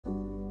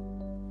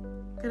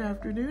Good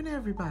afternoon,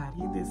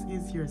 everybody. This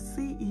is your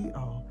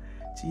CEO,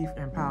 Chief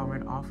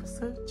Empowerment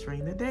Officer,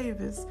 Trina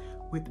Davis,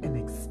 with an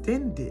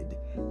extended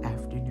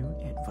afternoon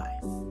advice.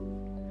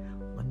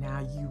 Well, now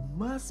you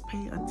must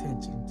pay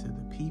attention to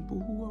the people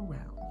who are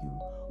around you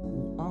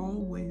who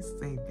always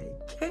say they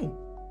can't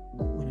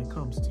when it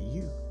comes to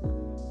you.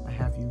 But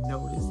have you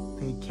noticed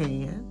they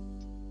can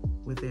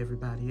with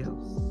everybody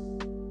else?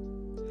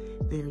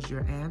 There's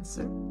your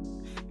answer.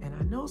 And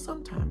I know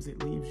sometimes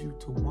it leaves you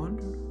to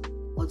wonder,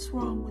 what's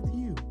wrong with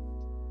you?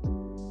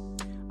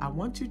 I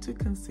want you to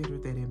consider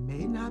that it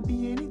may not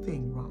be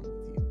anything wrong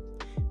with you.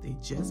 They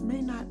just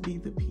may not be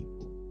the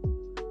people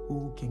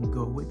who can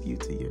go with you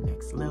to your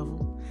next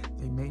level.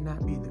 They may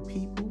not be the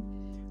people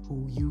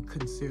who you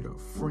consider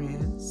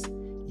friends.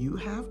 You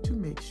have to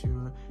make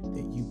sure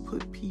that you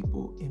put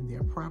people in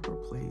their proper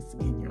place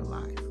in your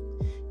life.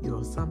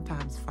 You'll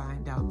sometimes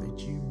find out that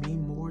you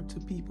mean more to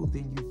people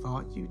than you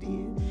thought you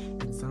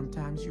did, and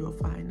sometimes you'll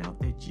find out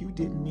that you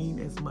didn't mean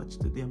as much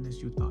to them as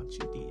you thought you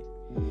did.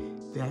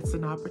 That's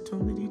an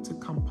opportunity to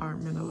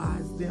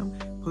compartmentalize them,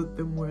 put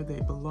them where they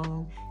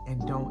belong,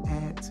 and don't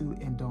add to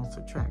and don't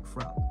subtract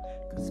from.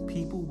 Because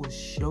people will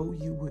show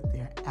you with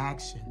their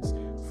actions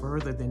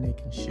further than they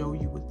can show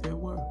you with their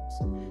words.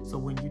 So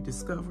when you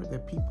discover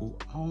that people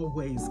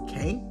always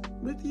can't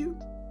with you,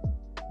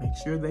 make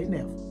sure they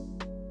never.